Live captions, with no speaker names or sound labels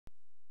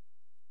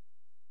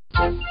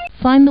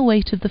Find the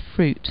weight of the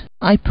fruit.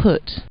 I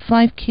put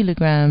 5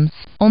 kilograms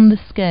on the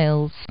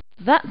scales.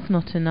 That's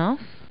not enough.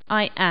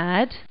 I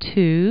add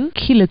 2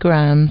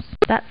 kilograms.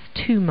 That's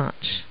too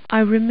much. I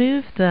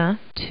remove the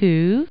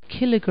 2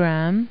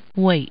 kilogram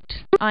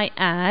weight. I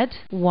add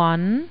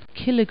 1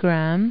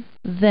 kilogram.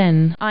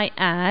 Then I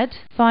add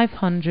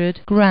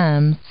 500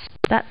 grams.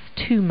 That's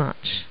too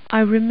much. I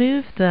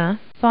remove the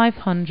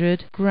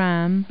 500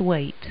 gram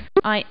weight.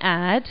 I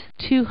add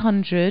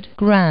 200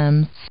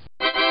 grams.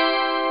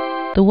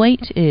 The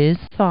weight is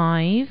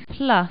 5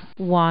 plus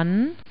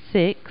 1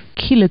 6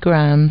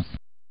 kilograms.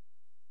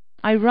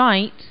 I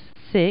write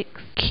 6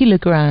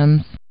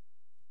 kilograms.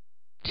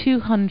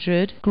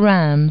 200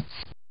 grams.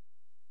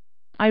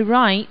 I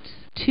write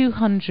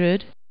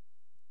 200.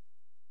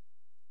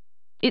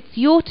 It's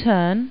your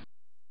turn.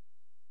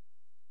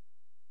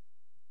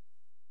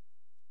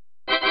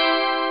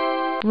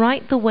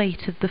 Write the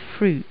weight of the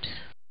fruit.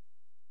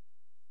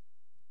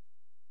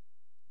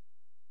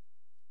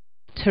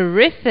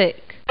 Terrific!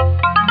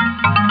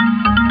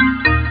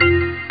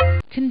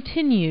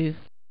 Continue.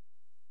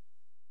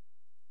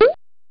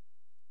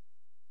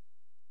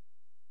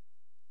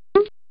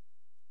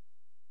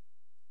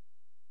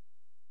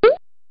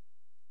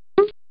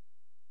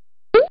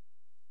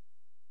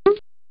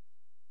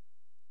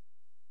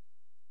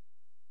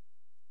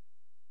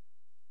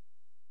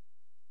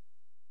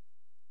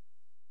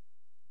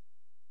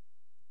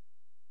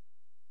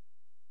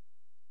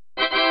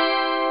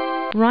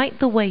 Write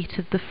the weight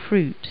of the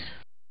fruit.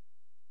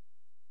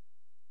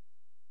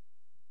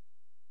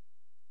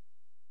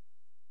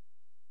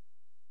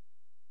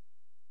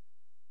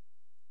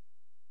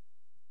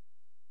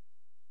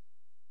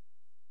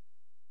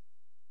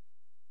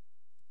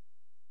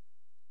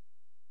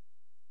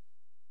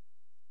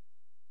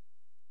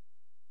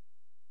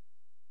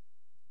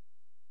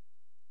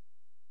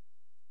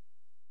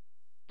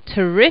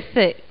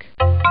 Terrific!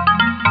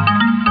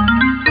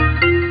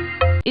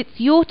 It's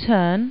your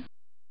turn.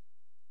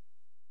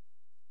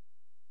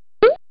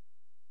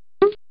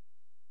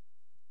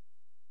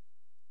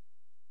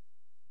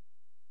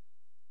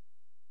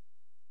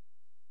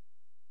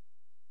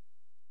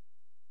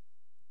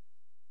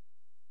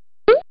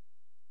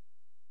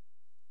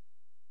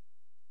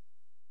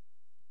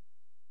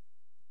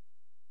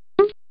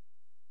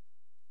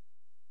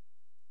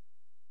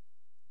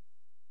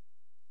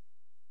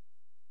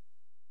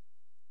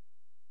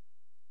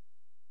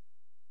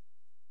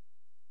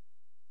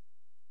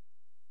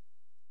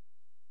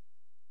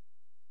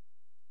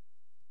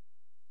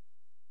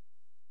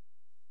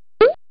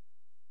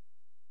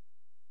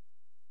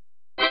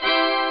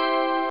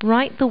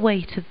 Write the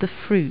weight of the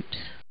fruit.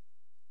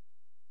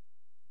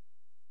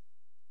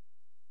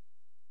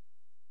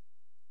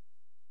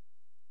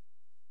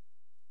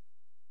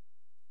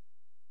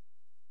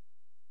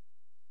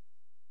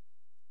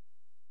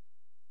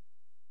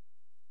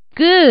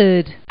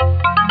 Good!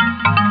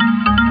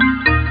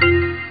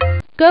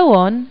 Go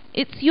on,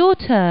 it's your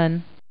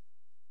turn.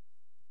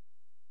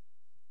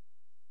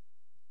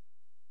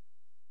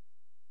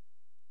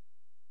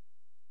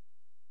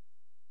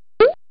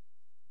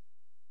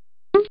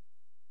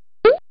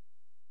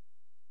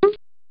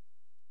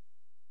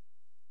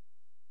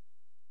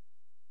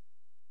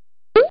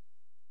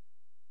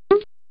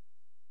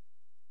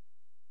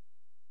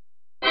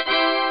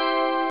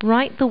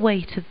 Write the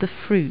weight of the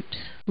fruit.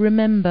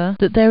 Remember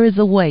that there is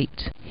a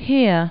weight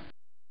here.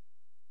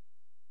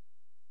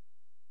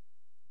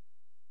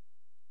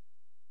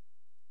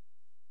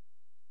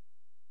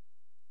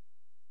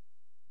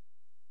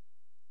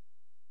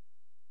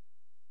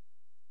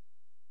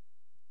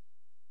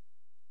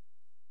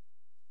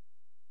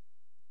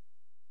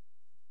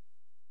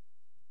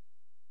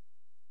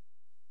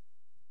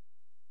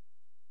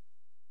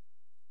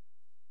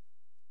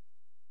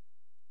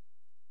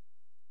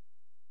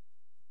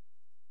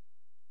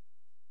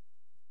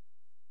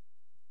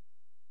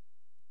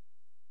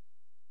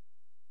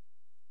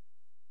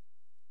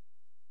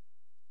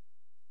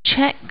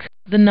 Check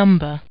the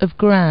number of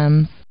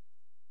grams.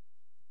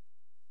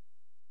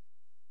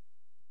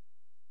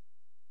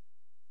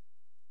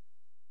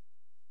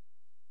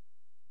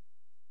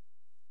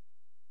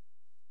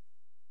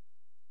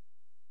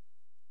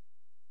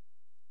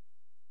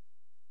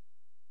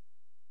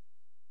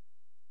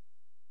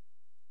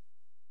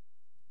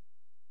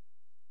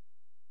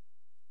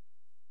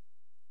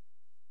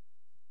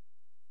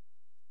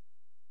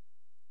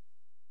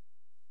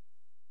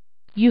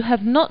 You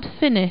have not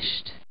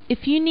finished.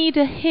 If you need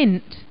a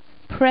hint,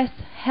 press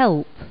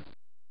help.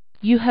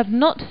 You have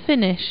not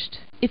finished.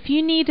 If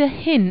you need a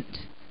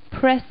hint,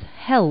 press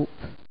help.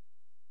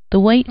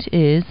 The weight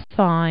is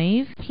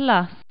 5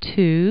 plus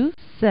 2,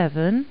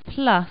 7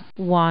 plus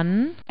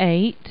 1,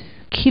 8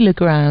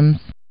 kilograms.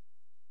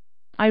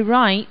 I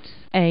write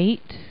 8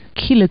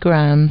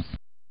 kilograms.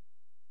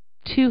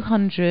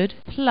 200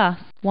 plus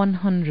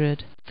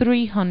 100,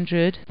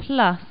 300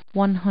 plus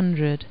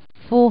 100,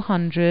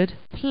 400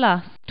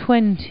 plus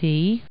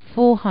 20,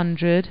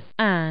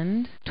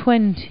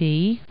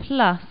 420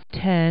 plus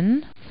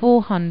 10,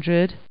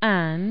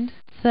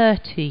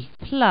 430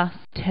 plus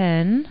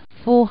 10,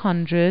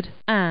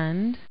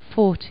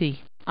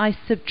 440. I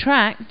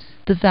subtract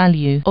the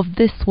value of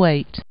this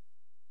weight.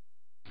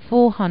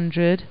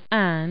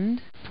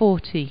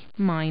 440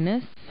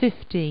 minus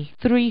 50.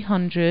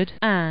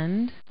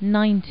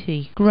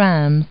 390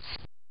 grams.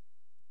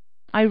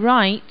 I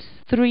write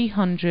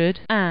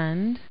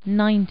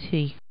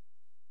 390.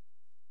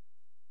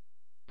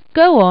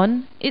 Go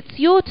on, it's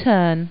your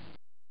turn.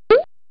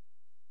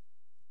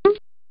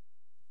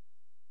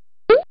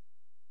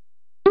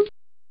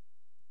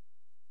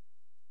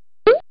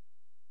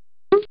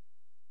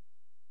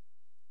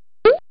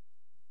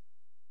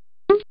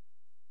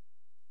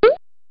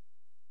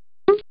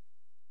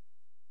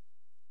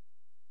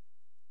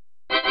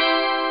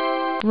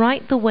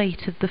 Write the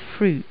weight of the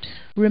fruit.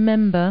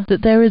 Remember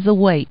that there is a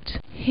weight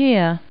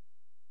here.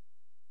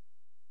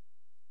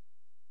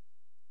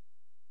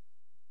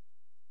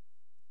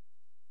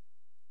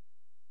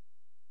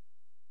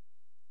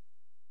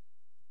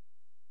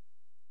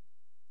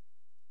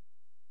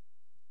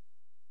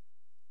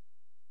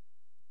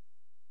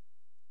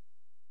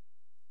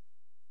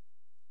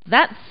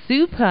 That's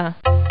super!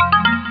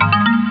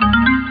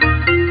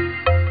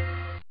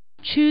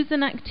 Choose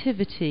an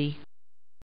activity.